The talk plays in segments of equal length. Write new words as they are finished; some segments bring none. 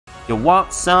You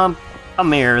want some?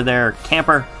 Come here there,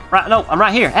 camper. Right, no, I'm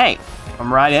right here. Hey,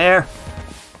 I'm right here.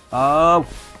 Oh,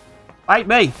 fight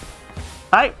me.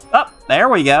 Hey, up, there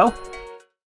we go.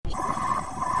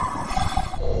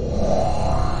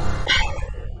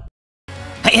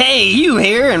 Hey, you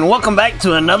here, and welcome back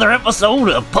to another episode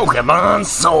of Pokemon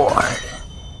Sword.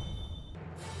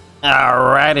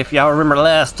 Alright, if y'all remember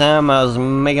last time, I was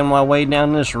making my way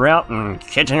down this route and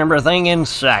catching everything in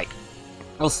sight.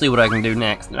 We'll see what I can do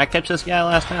next. Did I catch this guy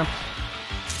last time?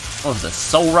 What was this?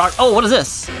 Soul Rock? Oh, what is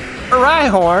this? A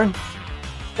Rhyhorn?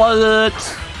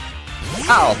 What?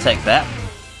 I'll take that.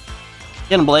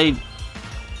 Get him, Blade.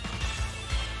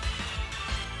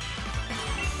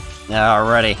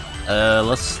 Alrighty.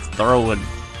 Let's throw a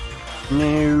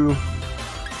new...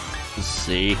 Let's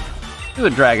see. Do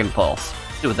a Dragon Pulse.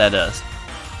 See what that does.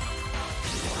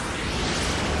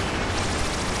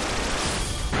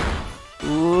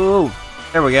 Ooh,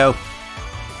 there we go.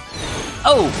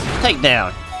 Oh,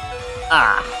 takedown.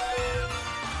 Ah,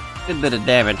 good bit of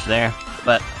damage there,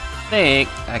 but I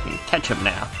think I can catch him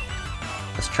now.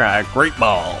 Let's try a Great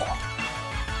Ball.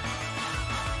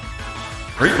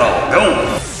 Great Ball,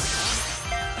 go!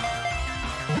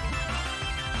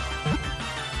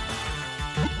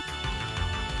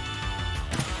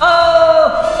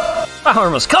 Oh! My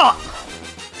arm was caught!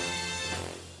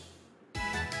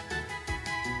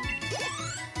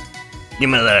 Give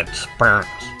me that experience.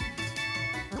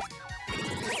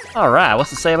 Alright, what's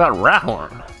to say about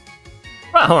Rhyhorn?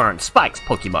 Rhyhorn, Spike's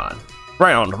Pokemon.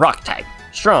 Ground, Rock type.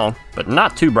 Strong, but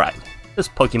not too bright. This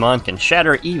Pokemon can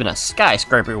shatter even a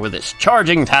skyscraper with its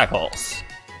charging tackles.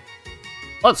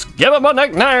 Let's give him a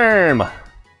nickname!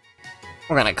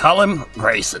 We're gonna call him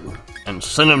Grayson and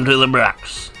send him to the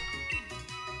Brox.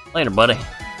 Later, buddy.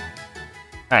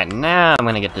 Alright, now I'm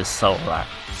gonna get this Soul Rock.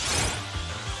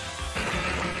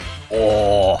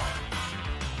 Oh.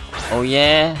 Oh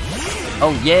yeah?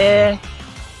 Oh yeah?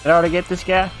 Did I already get this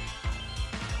guy?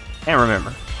 Can't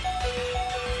remember.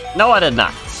 No, I did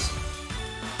not.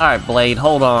 Alright, Blade,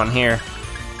 hold on here.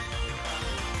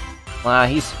 Wow,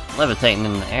 he's levitating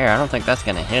in the air. I don't think that's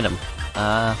gonna hit him.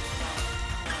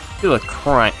 Do a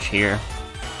crunch here.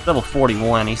 Level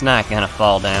 41, he's not gonna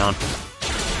fall down.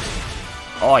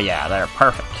 Oh yeah, they're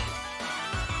perfect.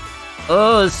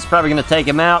 Oh, this is probably gonna take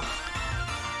him out.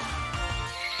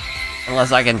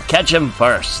 Unless I can catch him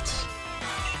first.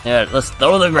 Yeah, let's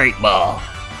throw the Great Ball.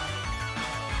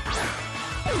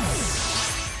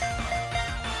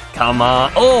 Come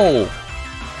on. Oh!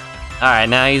 Alright,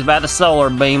 now he's about to Solar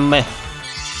Beam me.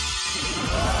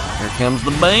 Here comes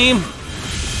the beam.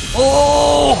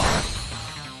 Oh!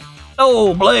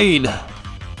 Oh, Blade!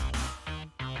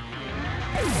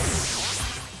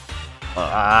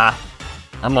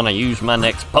 I'm gonna use my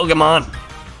next Pokemon.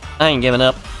 I ain't giving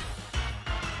up.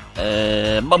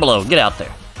 Bubble, get out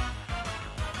there.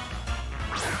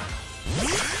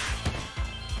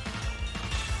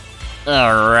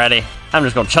 Alrighty. I'm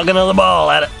just gonna chuck another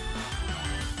ball at it.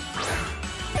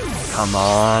 Come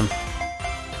on.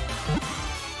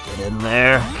 Get in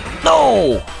there.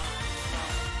 No!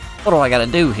 What do I gotta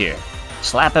do here?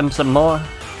 Slap him some more?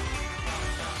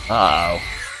 Uh-oh.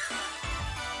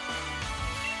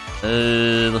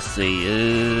 Let's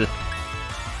see,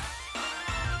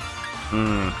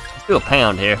 let's do a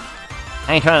pound here.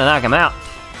 I ain't trying to knock him out.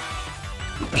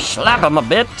 Slap him a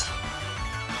bit.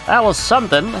 That was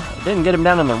something. Didn't get him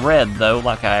down in the red, though,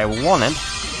 like I wanted.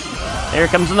 Here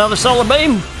comes another Solar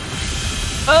Beam.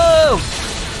 Oh!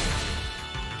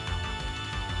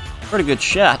 Pretty good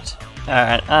shot.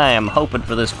 Alright, I am hoping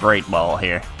for this Great Ball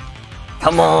here.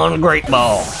 Come on, Great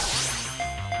Ball.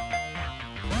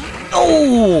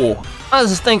 Oh! Why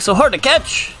is this thing so hard to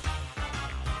catch?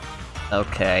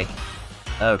 Okay.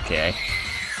 Okay.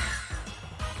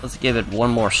 Let's give it one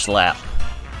more slap.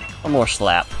 One more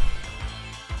slap.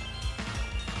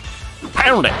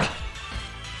 Pound it!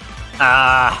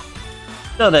 Ah!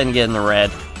 Still didn't get in the red.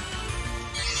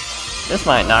 This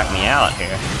might knock me out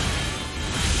here.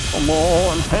 Come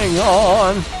on, hang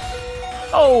on!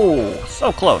 Oh!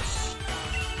 So close.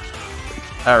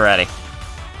 Alrighty.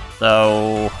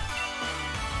 So...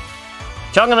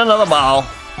 chugging another ball.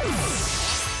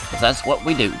 Because that's what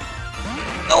we do.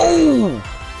 Oh!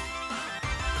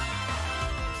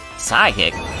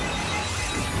 Psychic?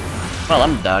 Well,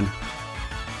 I'm done.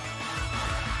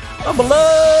 Oh,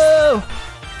 below!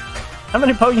 How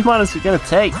many Pokemon is it gonna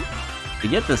take to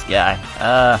get this guy?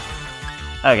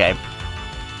 Okay.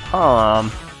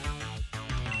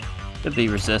 Could be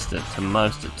resistant to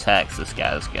most attacks this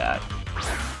guy's got.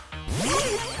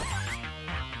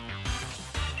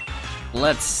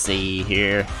 Let's see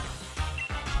here.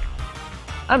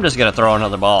 I'm just gonna throw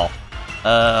another ball.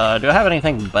 Do I have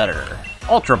anything better?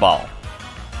 Ultra Ball.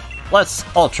 Let's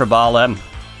Ultra Ball him.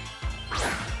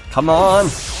 Come on.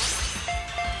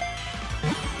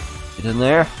 Get in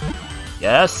there.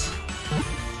 Yes.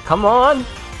 Come on.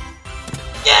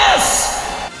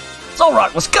 Yes! Soul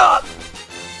Rock was caught!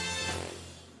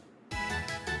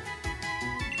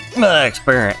 My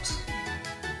experience.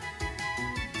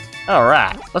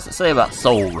 Alright, what's it say about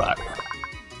Soul Rock?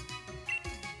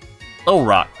 Soul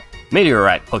Rock,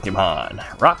 Meteorite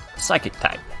Pokemon, Rock Psychic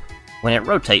type. When it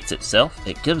rotates itself,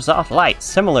 it gives off light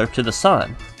similar to the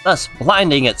sun, thus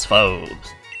blinding its foes.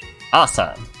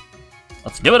 Awesome.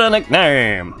 Let's give it a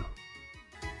nickname.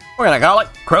 We're gonna call it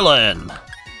Krillin.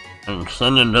 And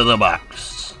send into the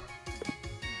box.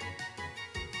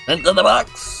 Into the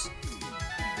box.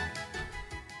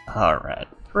 Alright,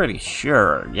 pretty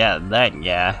sure. Yeah, that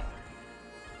guy.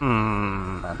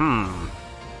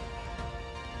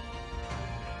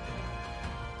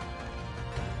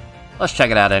 Let's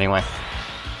check it out anyway.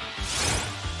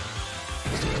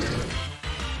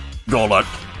 Gullet.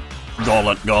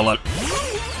 Gullet, gullet.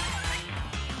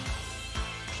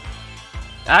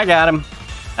 I got him.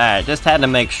 Alright, just had to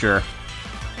make sure.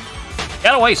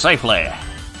 Get away safely.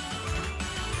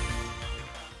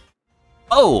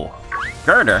 Oh,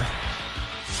 Girder.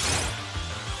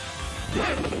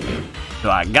 Do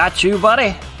I got you,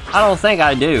 buddy? I don't think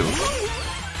I do.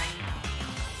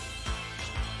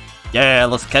 Yeah,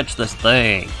 let's catch this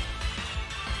thing.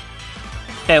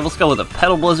 Okay, let's go with a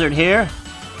Petal Blizzard here.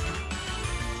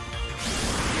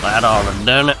 That ought to have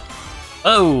done it.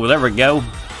 Oh, there we go.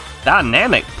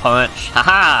 Dynamic Punch.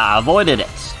 Haha, avoided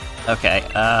it. Okay,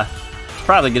 it's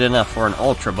probably good enough for an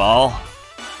Ultra Ball.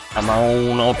 Come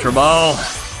on, Ultra Ball.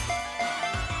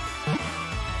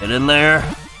 Get in there.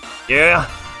 Yeah.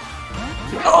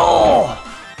 Oh!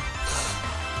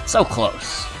 So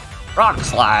close. Rock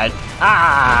Slide.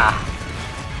 Ah!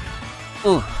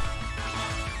 Ooh.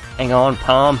 Hang on,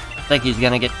 Palm. I think he's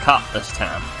gonna get caught this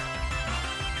time.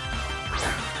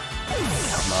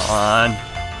 Come on.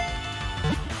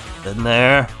 In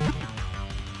there.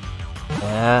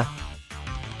 Yeah.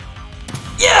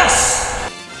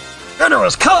 Yes! Girder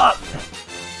was caught!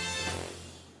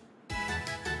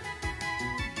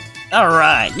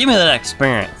 Alright, give me that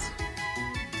experience.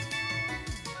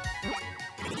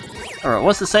 Alright,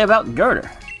 what's to say about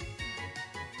Girder?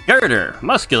 Girder,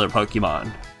 muscular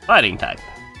Pokemon, fighting type.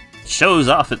 Shows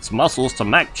off its muscles to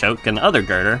Mach Choke and other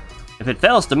Girder. If it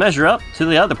fails to measure up to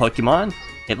the other Pokemon,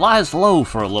 it lies low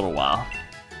for a little while.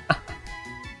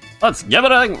 Let's give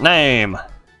it a name.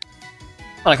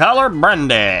 I'm gonna call her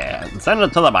Brandy and send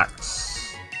it to the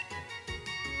box.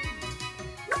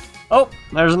 Oh,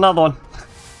 there's another one.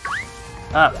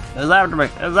 It's after me.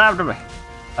 It's after me.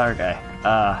 Okay.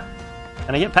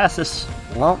 Can I get past this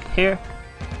lump here?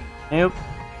 Nope.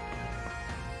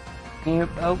 Nope.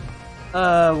 Oh.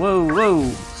 Whoa, whoa.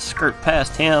 Skirt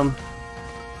past him.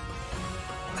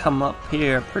 Come up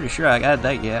here. Pretty sure I got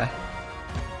that guy.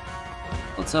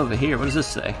 What's over here? What does this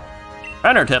say?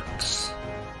 Runner tips.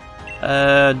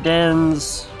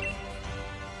 Dens.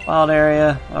 Wild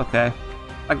area. Okay.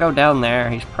 If I go down there,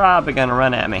 he's probably gonna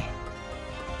run at me.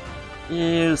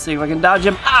 Yeah, let's see if I can dodge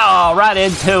him. Oh, right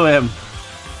into him.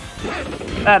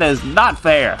 That is not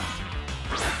fair.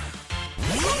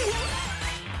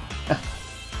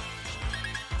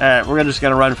 Alright, we're just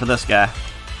gonna run for this guy.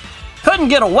 Couldn't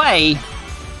get away!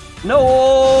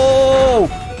 No!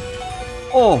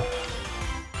 Oh!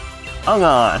 Hung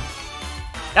on.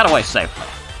 Got away safely.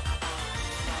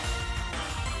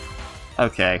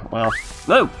 Okay, well,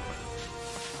 no!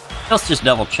 Let's just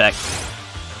double check.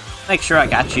 Make sure I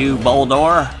got you,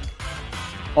 Boldor.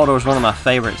 Boldor's one of my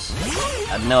favorites.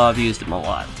 I know I've used him a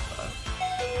lot. So.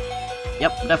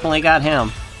 Yep, definitely got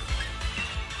him.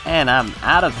 And I'm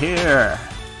out of here.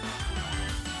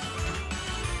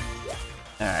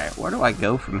 Alright, where do I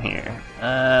go from here?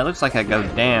 Looks like I go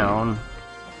down.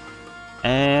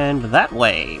 And that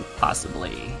way,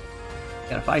 possibly.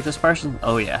 Gotta fight this person?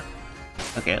 Oh yeah.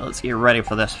 Okay, let's get ready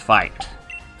for this fight.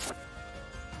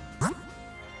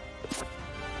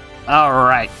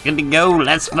 Alright, good to go,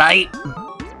 let's fight!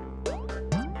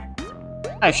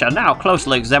 I shall now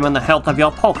closely examine the health of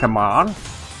your Pokémon.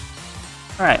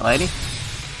 Alright, lady.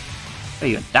 Who are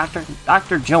you,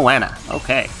 Dr. Joanna?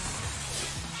 Okay.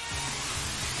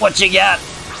 What you got?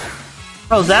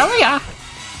 Roselia?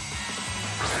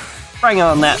 Bring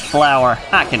on that flower.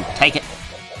 I can take it.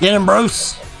 Get him,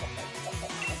 Bruce.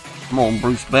 Come on,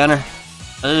 Bruce Banner.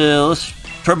 Let's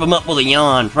trip him up with a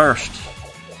yawn first.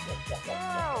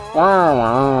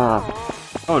 Oh,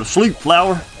 the sleep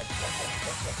flower.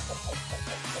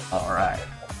 Alright.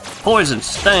 Poison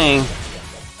Sting.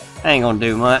 Ain't gonna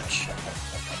do much.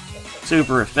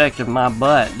 super effective my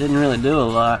butt. Didn't really do a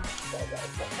lot.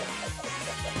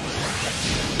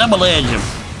 Double edge him.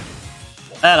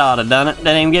 That ought to done it.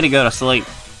 Didn't even get to go to sleep.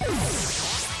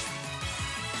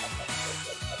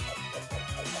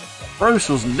 Bruce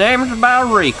was damaged by a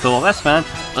recoil. That's fine.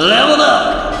 Leveled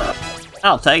up!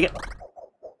 I'll take it.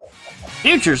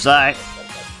 Future sight.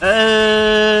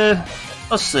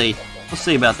 Let's see. Let's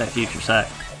see about that future sight.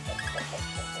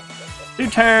 2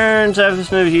 turns after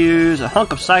this move use a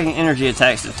hunk of psychic energy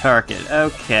attacks the target.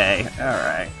 Okay,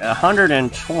 alright.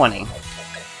 120.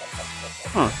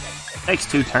 Takes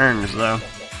 2 turns though.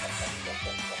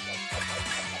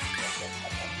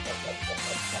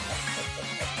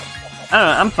 I don't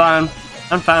know, I'm fine.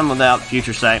 I'm fine without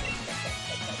future sight.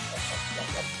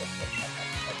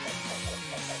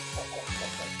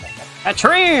 A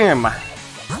trim!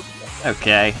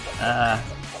 Okay, I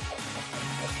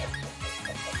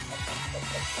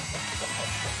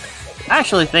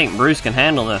actually think Bruce can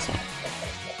handle this one.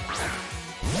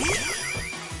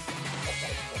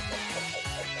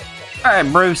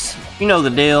 Alright, Bruce, you know the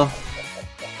deal.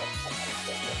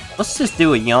 Let's just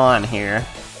do a yawn here.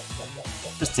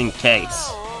 Just in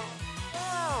case.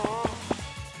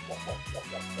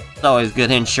 It's always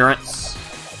good insurance.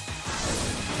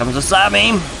 Comes a side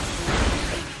beam.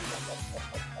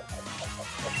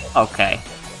 Okay.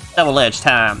 Double edge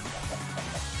time.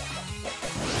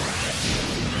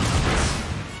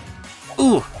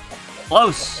 Ooh.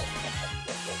 Close.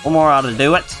 One more ought to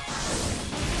do it.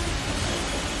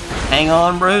 Hang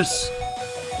on, Bruce.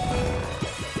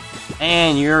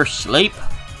 And you're asleep.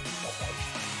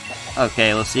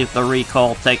 Okay, let's see if the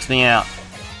recall takes me out.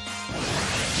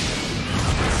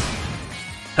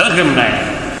 Took him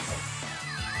down.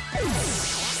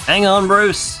 Hang on,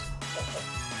 Bruce.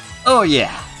 Oh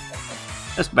yeah.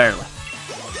 Just barely.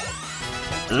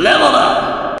 Leveled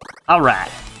up! Alright.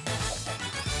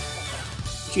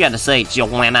 What you got to say,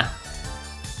 Joanna?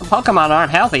 The Pokemon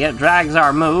aren't healthy, it drags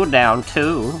our mood down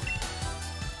too.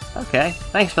 Okay,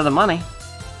 thanks for the money.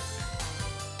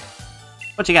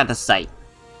 What you got to say?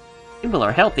 People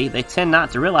are healthy, they tend not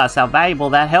to realize how valuable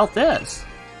that health is.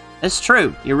 It's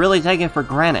true, you really take it for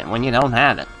granted when you don't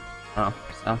have it. Oh,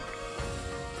 so...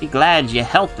 be glad you're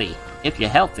healthy, if you're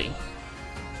healthy.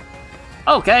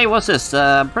 Okay, what's this?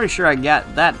 I'm pretty sure I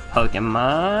got that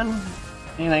Pokemon.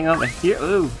 Anything over here?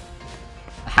 Ooh.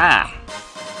 Ha!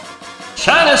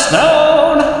 China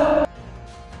Stone!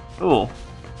 Cool.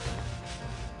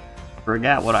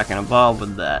 Forgot what I can evolve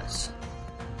with that.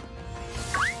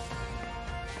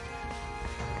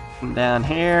 Come down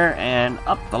here and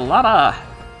up the ladder.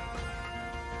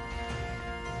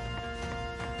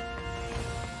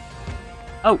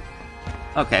 Oh!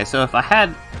 Okay, so if I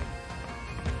had...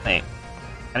 Wait.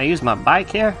 Can I use my bike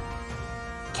here?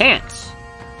 Can't!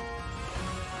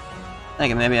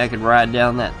 Thinking maybe I could ride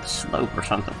down that slope or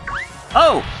something.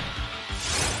 Oh!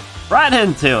 Right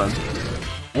into him!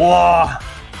 Whoa!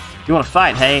 You wanna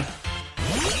fight, hey?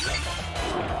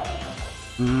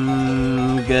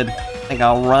 Good. I think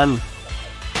I'll run.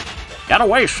 Got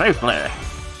away safely!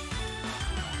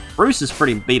 Bruce is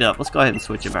pretty beat up. Let's go ahead and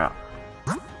switch him out.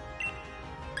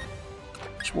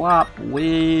 Swap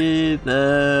with,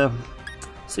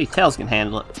 see, Tails can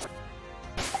handle it.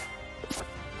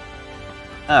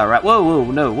 Alright, whoa,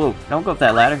 whoa, no, whoa. Don't go up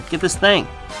that ladder. Get this thing.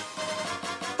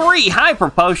 3 hyper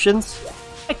potions?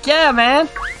 Heck yeah, man!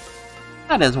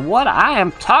 That is what I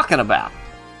am talking about.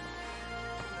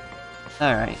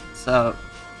 Alright, so,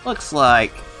 looks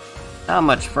like not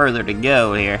much further to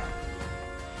go here.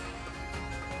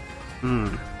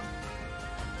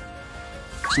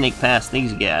 Sneak past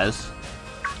these guys.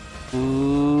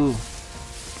 Ooh.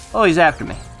 Oh, he's after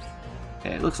me.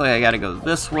 Okay, looks like I gotta go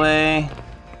this way.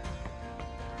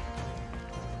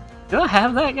 Do I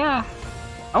have that guy?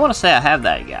 I want to say I have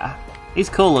that guy. He's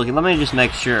cool looking. Let me just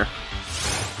make sure.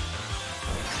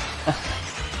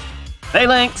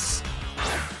 Phalanx!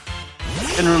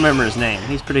 Couldn't remember his name.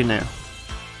 He's pretty new.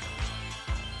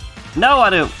 No, I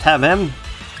don't have him.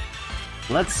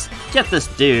 Let's get this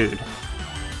dude.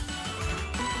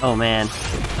 Oh, man.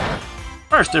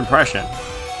 First impression.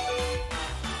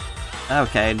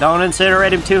 Okay, don't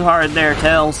incinerate him too hard there,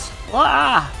 Tails.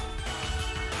 Ah!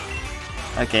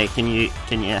 Okay, can you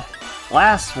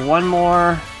last one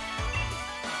more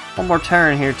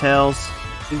turn here, Tails?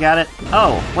 You got it?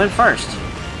 Oh, went first.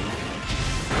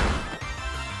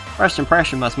 First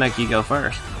impression must make you go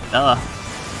first. Duh.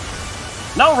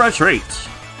 No retreat!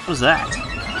 What was that?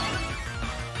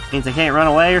 Means I can't run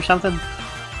away or something?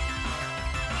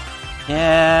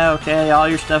 Yeah, okay, all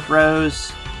your stuff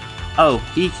rose. Oh,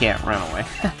 he can't run away.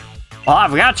 Well,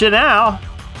 I've got you now!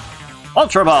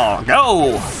 Ultra Ball,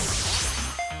 go!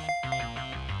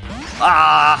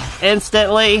 Ah,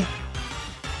 instantly.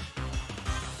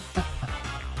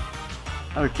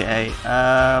 Okay,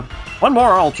 one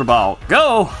more Ultra Ball.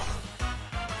 Go!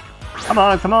 Come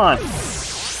on, come on.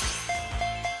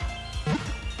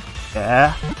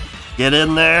 Yeah, get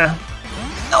in there.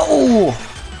 No!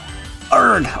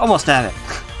 Urgh, almost had it.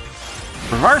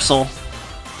 Reversal?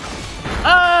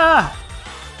 Ah!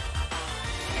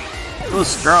 It was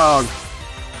strong.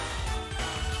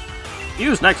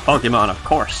 Use next Pokemon, of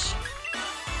course.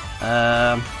 You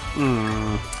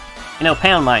know,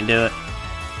 Pound might do it.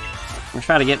 I'm gonna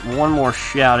try to get one more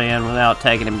shot in without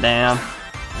taking him down.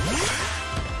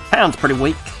 Pound's pretty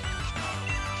weak.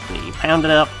 Okay, pound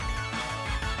it up.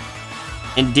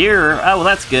 Endear. Oh, well,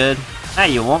 that's good. Now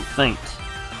you won't faint.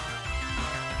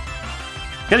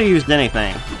 Could have used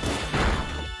anything.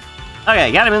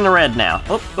 Okay, got him in the red now.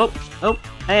 Oh, oh, oh.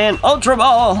 And Ultra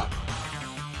Ball!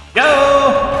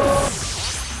 Go!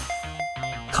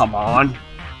 Come on.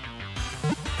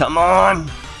 Come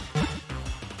on.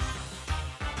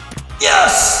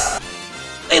 Yes!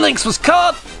 Phalanx was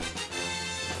caught!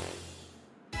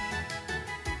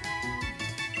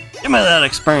 Give me that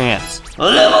experience.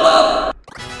 Level up!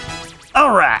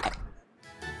 Alright.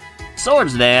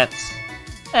 Swords dance.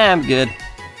 I'm good.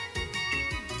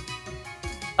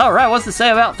 Alright, what's to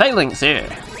say about Phalanx here?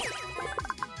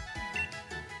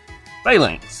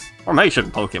 Phalanx.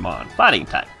 Formation Pokemon. Fighting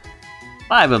type.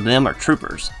 5 of them are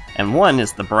troopers, and 1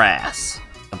 is the brass.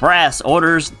 The brass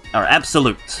orders are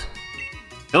absolute.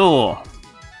 Cool.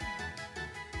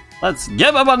 Let's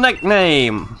give him a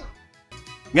nickname.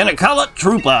 Gonna call it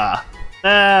Trooper.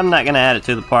 I'm not gonna add it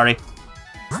to the party.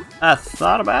 I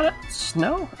thought about it.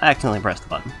 No, I accidentally pressed the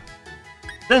button.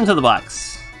 Into the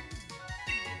box.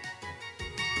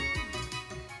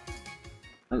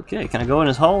 Okay, can I go in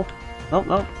his hole? Nope,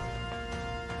 nope.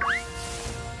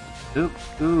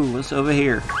 Ooh, what's over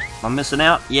here? Am I missing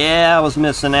out? Yeah, I was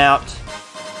missing out.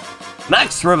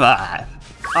 Max Revive.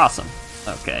 Awesome.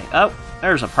 Okay. Oh,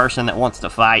 there's a person that wants to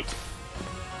fight.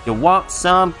 You want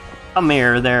some? Come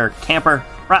here there, camper.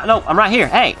 Right, no, I'm right here.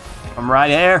 Hey, I'm right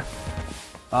here.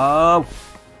 Oh,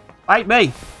 fight me.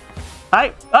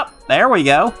 Fight up. There we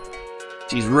go.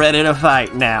 She's ready to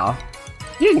fight now.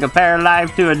 You can compare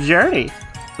life to a journey,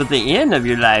 but the end of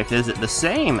your life isn't the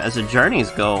same as a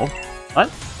journey's goal. What?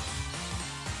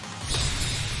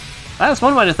 That's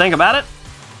one way to think about it.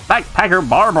 Backpacker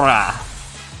Barbara.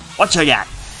 What you got?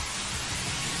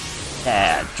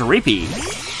 Yeah, Drippy.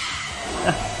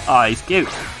 Oh, he's cute.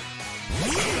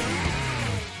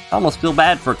 Almost feel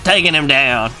bad for taking him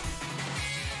down.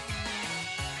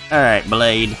 Alright,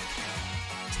 Blade.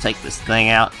 Let's take this thing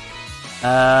out.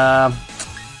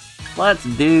 Let's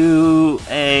do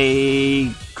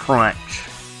a crunch.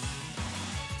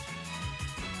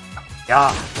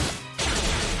 God.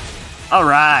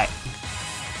 Alright.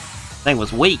 Thing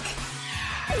was weak.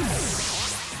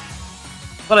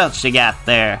 What else you got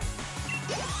there?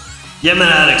 Give me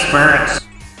that experience.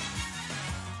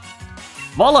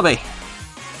 Wallaby.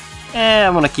 Yeah,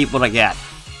 I'm gonna keep what I got.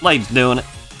 Blade's doing it.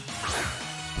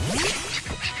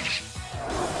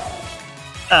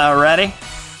 Alrighty.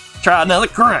 Try another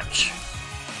crunch.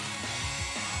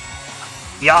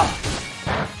 Yeah.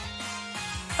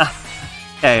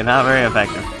 Okay, not very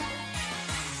effective.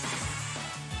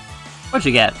 What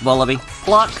you got, Wallaby?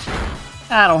 Pluck?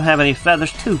 I don't have any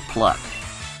feathers to pluck.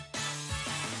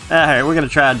 Alright, we're gonna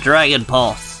try Dragon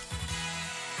Pulse.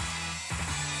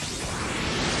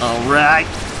 Alright.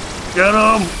 Get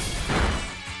him!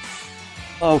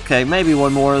 Okay, maybe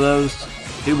one more of those.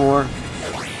 2 more.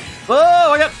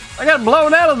 Whoa, I got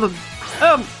blown out of the...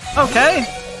 okay.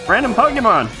 Random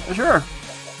Pokemon, sure.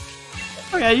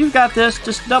 Okay, you've got this.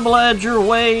 Just double edge your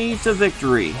way to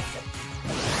victory.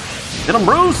 Get him,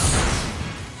 Bruce!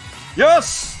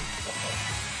 Yes!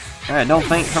 Alright, don't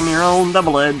faint from your own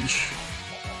double edge.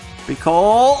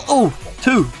 Recall. Oh,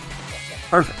 2.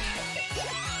 Perfect.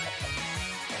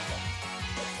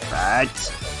 Right.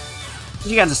 What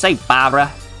you got to say, Barbara?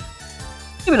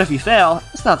 Even if you fail,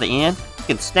 it's not the end. You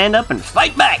can stand up and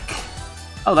fight back!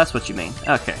 Oh, that's what you mean.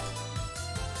 Okay.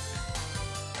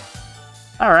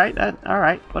 Alright,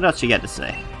 alright. What else you got to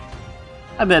say?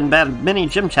 I've been battled many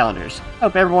gym challengers.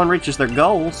 Hope everyone reaches their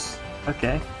goals.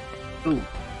 Okay. Ooh.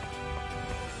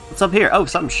 What's up here? Oh,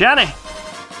 something shiny!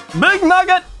 Big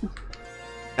nugget!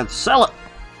 Can sell it.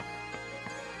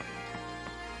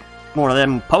 More of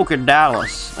them poker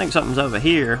dollars. I think something's over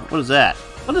here. What is that?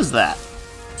 What is that?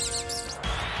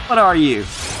 What are you?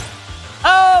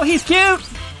 Oh, he's cute!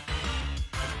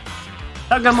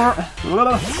 How do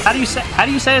you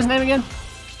say his name again?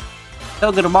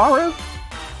 Togedemaru?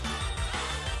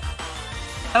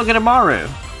 Togedemaru.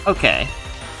 Okay.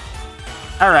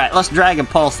 Alright, let's Dragon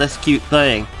Pulse this cute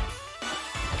thing.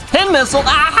 Pin Missile!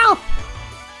 Ow!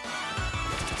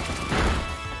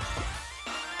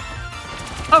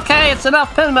 Okay, it's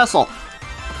enough Pin Missile.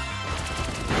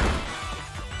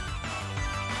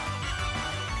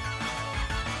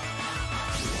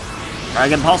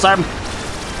 Dragon Pulse Arm.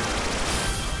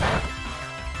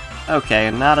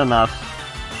 Okay, not enough.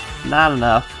 Not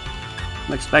enough.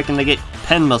 I'm expecting to get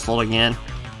Pin Missile again.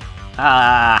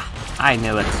 Ah, I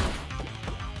knew it.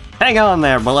 Hang on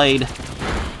there, Blade.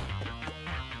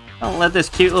 Don't let this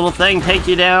cute little thing take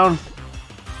you down.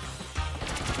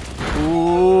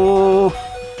 Ooh.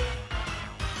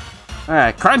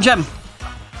 Alright, crunch him!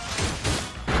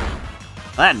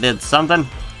 That did something.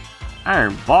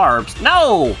 Iron barbs.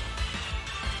 No!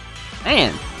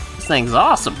 Man, this thing's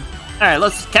awesome. Alright,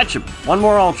 let's catch him. One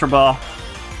more Ultra Ball.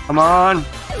 Come on.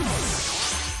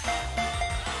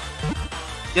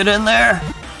 Get in there.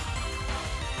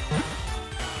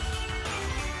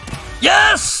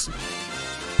 Yes!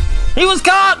 He was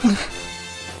caught!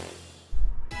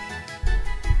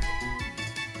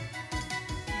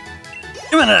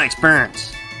 Give me that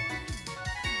experience.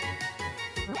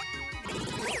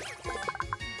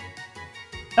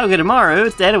 Togedemaru,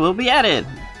 its data will be added.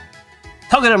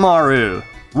 Togedemaru,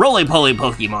 roly-poly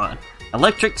Pokemon,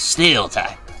 electric steel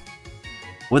type.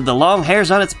 With the long hairs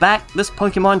on its back, this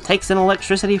Pokemon takes in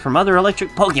electricity from other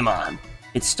electric Pokemon.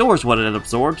 It stores what it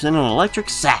absorbs in an electric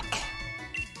sac.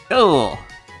 Cool.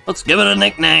 Let's give it a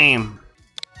nickname.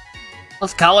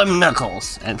 Let's call him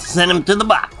Knuckles and send him to the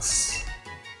box.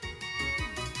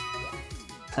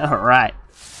 Alright.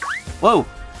 Whoa,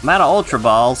 I'm out of Ultra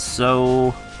Balls,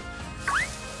 so...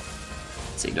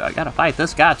 Let's see, do I gotta fight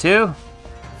this guy too?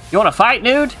 You wanna fight,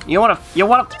 dude? You wanna...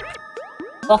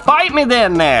 Well, fight me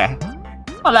then there!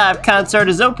 My live concert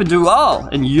is open to all,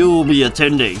 and you'll be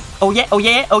attending. Oh yeah, oh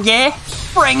yeah, oh yeah!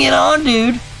 Bring it on,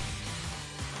 dude!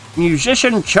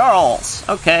 Musician Charles.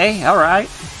 Okay, alright.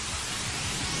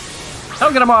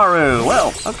 Togedemaru.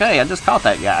 Well, okay, I just caught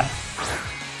that guy.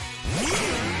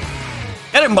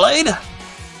 Get him, Blade!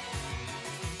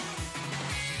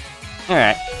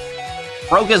 Alright.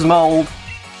 Broke his mold.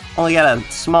 Only got a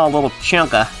small little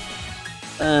chunk of...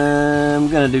 I'm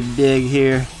gonna do dig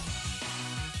here.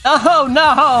 Oh,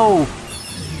 no!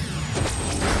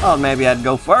 Oh, maybe I'd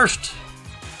go first.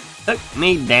 Took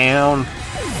me down.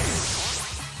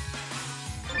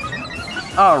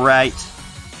 Alright.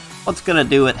 What's gonna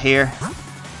do it here?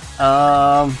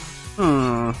 I'm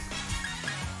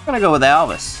gonna go with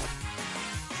Elvis.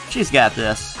 She's got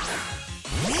this.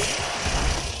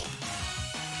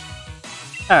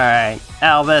 Alright,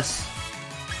 Elvis.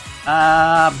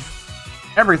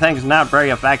 Everything's not very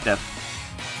effective.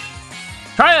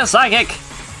 Try a Psychic!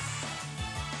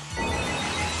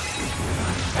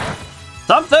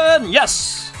 Something!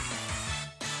 Yes!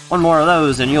 One more of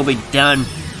those and you'll be done.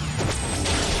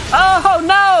 Oh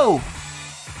no!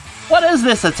 What is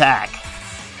this attack?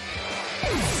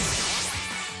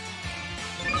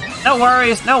 No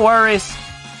worries, no worries.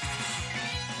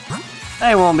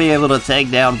 They won't be able to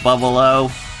take down Buffalo.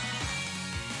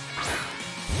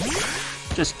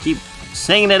 Just keep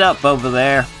singing it up over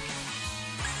there.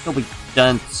 He'll be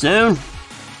done soon.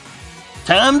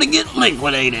 Time to get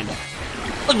liquidated.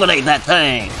 Liquidate that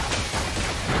thing.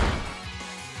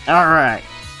 Alright.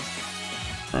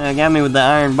 Got me with the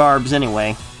iron barbs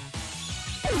anyway.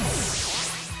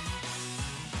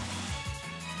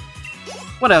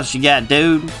 What else you got,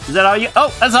 dude? Is that all you...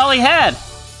 Oh, that's all he had!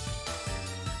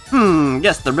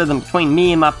 Guess the rhythm between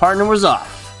me and my partner was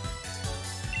off.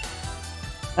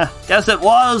 Guess it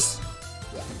was!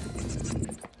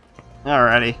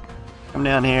 Alrighty. Come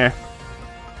down here.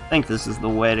 I think this is the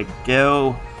way to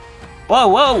go. Whoa,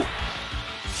 whoa!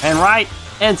 And right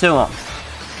into him.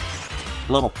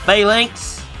 Little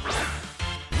phalanx.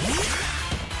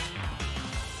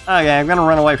 Okay, I'm gonna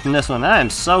run away from this one. I am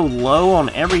so low on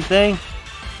everything.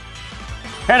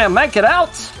 Can I make it out?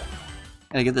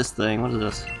 Gotta get this thing. What is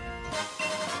this?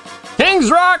 King's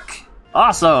Rock!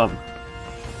 Awesome!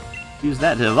 Use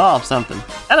that to evolve something.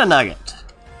 And a nugget.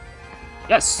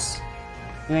 Yes!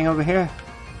 Anything over here?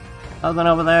 Nothing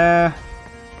over there.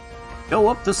 Go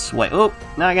up this way. Oh,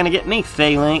 now you're gonna get me,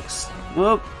 phalanx.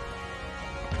 Whoop.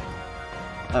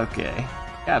 Okay.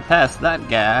 Got past that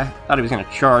guy. Thought he was gonna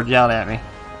charge out at me.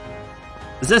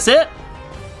 Is this it?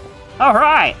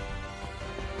 Alright!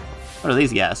 What are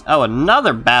these guys? Oh,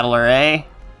 another battler, eh?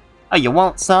 Oh, you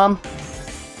want some?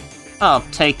 I'll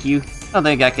take you. I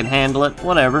think I can handle it.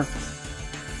 Whatever.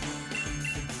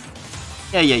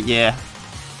 Yeah.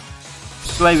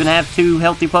 Do I even have 2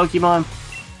 healthy Pokemon?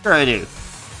 Sure I do.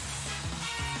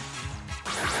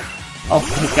 Oh,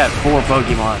 I've got 4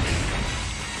 Pokemon.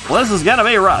 Well, this is gonna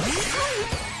be rough.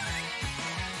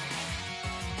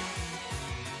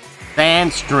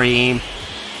 Sandstream.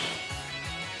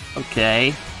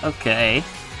 Okay, okay.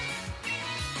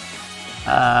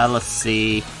 Let's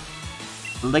see.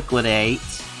 Liquidate.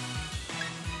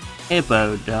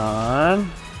 Hippodon.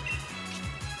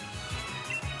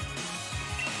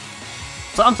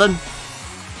 Something.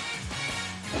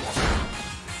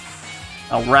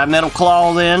 Alright, Metal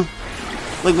Claw then.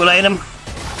 Liquidate him.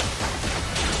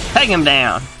 Take him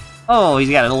down. Oh, he's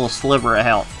got a little sliver of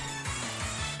health.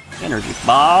 Energy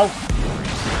Ball.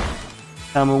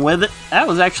 Coming with it. That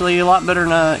was actually a lot better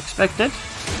than I expected.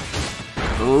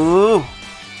 Ooh.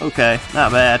 Okay,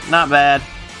 not bad, not bad.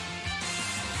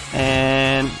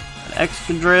 And an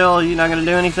extra drill, you're not gonna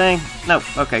do anything? Nope,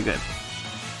 okay, good.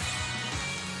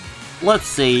 Let's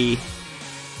see.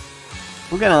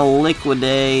 We're gonna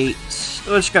liquidate.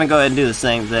 We're just gonna go ahead and do the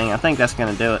same thing. I think that's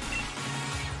gonna do it.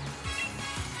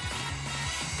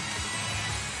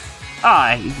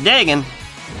 Ah, he's digging.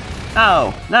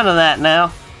 Oh, none of that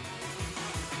now.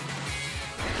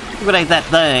 Liquidate that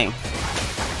thing.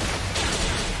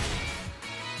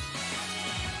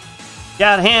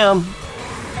 Got him.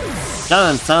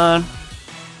 Done, son.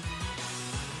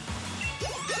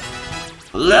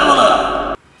 Level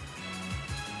up!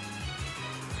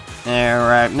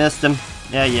 Alright, missed him.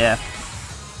 Yeah, yeah.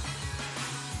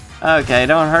 Okay,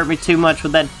 don't hurt me too much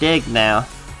with that dig now.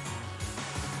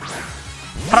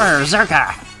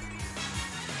 Berserker!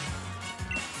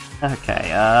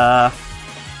 Okay,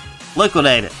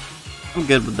 liquidate it. I'm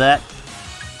good with that.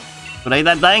 Liquidate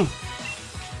that thing.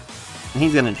 And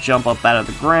he's gonna jump up out of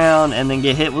the ground and then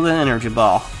get hit with an energy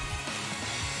ball.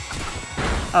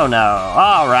 Oh no,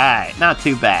 alright, not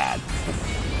too bad.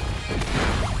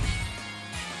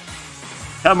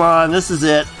 Come on, this is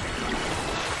it.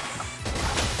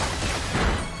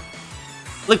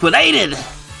 Liquidated!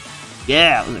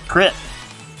 Yeah, it was a crit.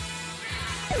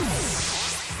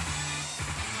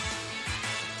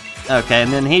 Okay,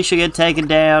 and then he should get taken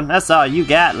down. That's all you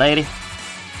got, lady.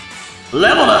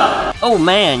 Level up! Oh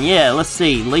man, yeah, let's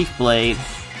see. Leaf Blade.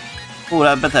 Oh,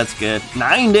 I bet that's good.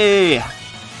 90!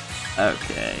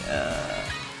 Okay,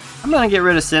 I'm gonna get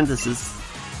rid of Synthesis.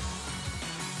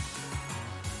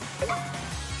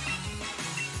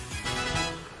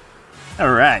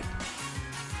 Alright.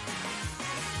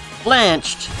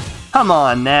 Flinched. Come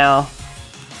on now.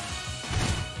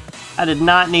 I did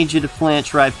not need you to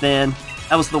flinch right then.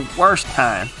 That was the worst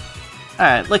time.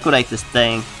 Alright, liquidate this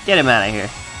thing. Get him out of here.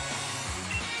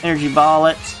 Energy ball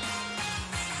it.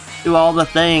 Do all the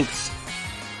things.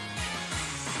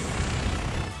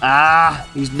 Ah,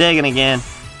 he's digging again.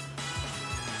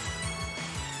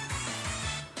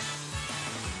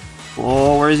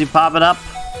 Oh, where is he popping up?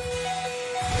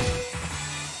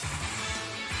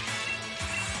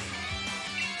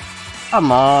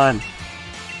 Come on.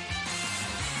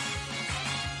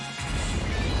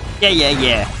 Yeah, yeah,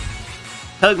 yeah.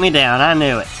 Took me down, I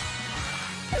knew it.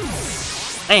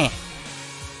 Damn.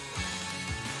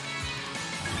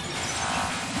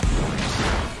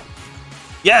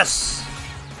 Yes!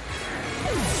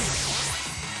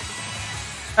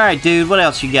 Alright, dude, what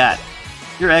else you got?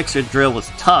 Your extra drill was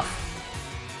tough.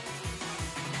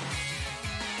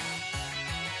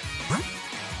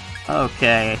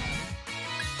 Okay.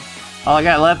 All I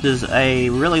got left is a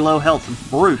really low health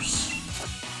Bruce.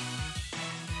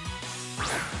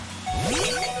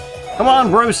 Come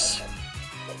on, Bruce!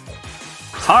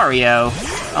 Tario.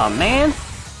 Oh man.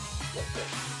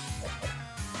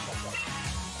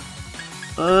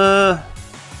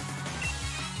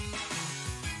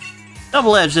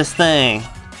 Double edge this thing.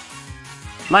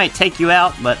 Might take you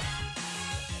out, but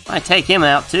might take him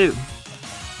out too.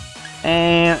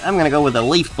 And I'm gonna go with a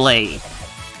Leaf Blade.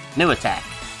 New attack.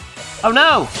 Oh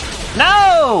no!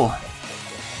 No!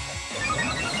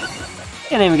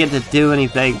 Can't even get to do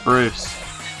anything, Bruce.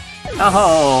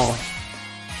 Oh!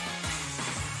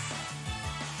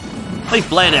 Leaf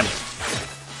Blade him!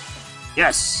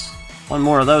 Yes! One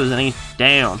more of those and he's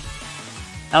down.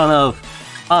 I don't know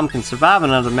if Mom can survive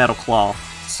another Metal Claw.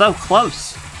 So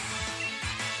close.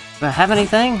 Do I have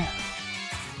anything?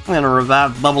 I'm gonna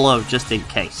revive Bubble O just in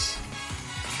case.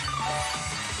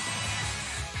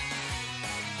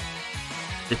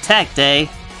 Detect, eh?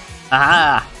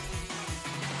 Aha!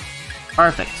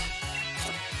 Perfect.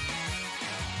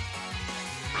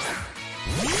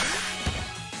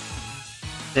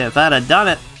 If I'd have done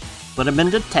it, would have been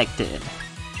detected.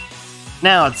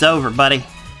 Now it's over, buddy.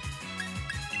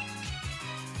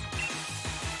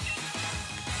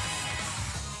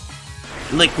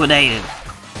 Liquidated.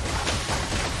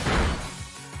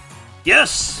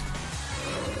 Yes!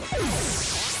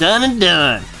 Done and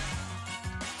done.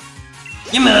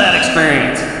 Give me that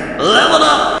experience. Level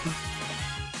up!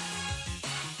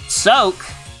 Soak?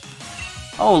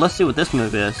 Oh, let's see what this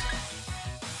move is.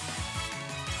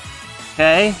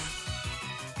 Okay.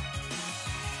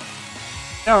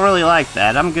 Don't really like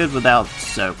that. I'm good without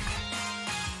soak.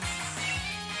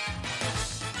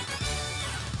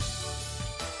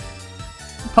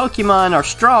 Pokemon are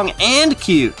strong and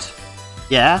cute.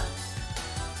 Yeah?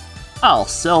 I'll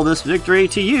sell this victory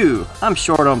to you. I'm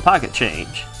short on pocket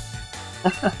change.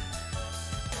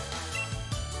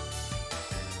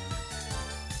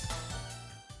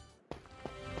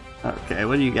 Okay,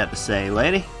 what do you got to say,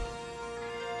 lady?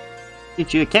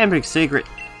 Teach you a camping secret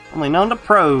only known to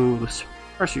pros.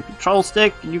 Press your control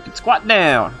stick and you can squat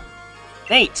down.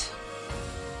 Neat.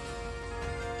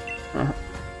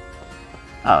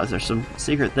 Oh, is there some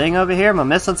secret thing over here? Am I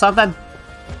missing something?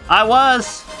 I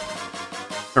was!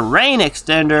 Terrain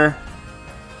extender.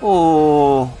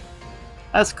 Oh,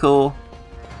 that's cool.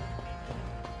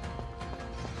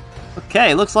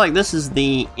 Okay, looks like this is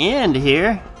the end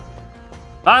here.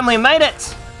 Finally made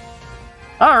it!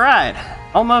 Alright,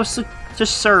 almost to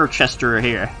Circhester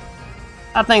here.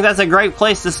 I think that's a great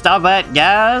place to stop at,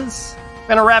 guys. I'm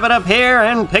gonna wrap it up here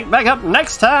and pick back up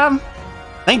next time.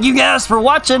 Thank you guys for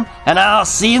watching, and I'll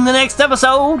see you in the next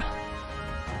episode.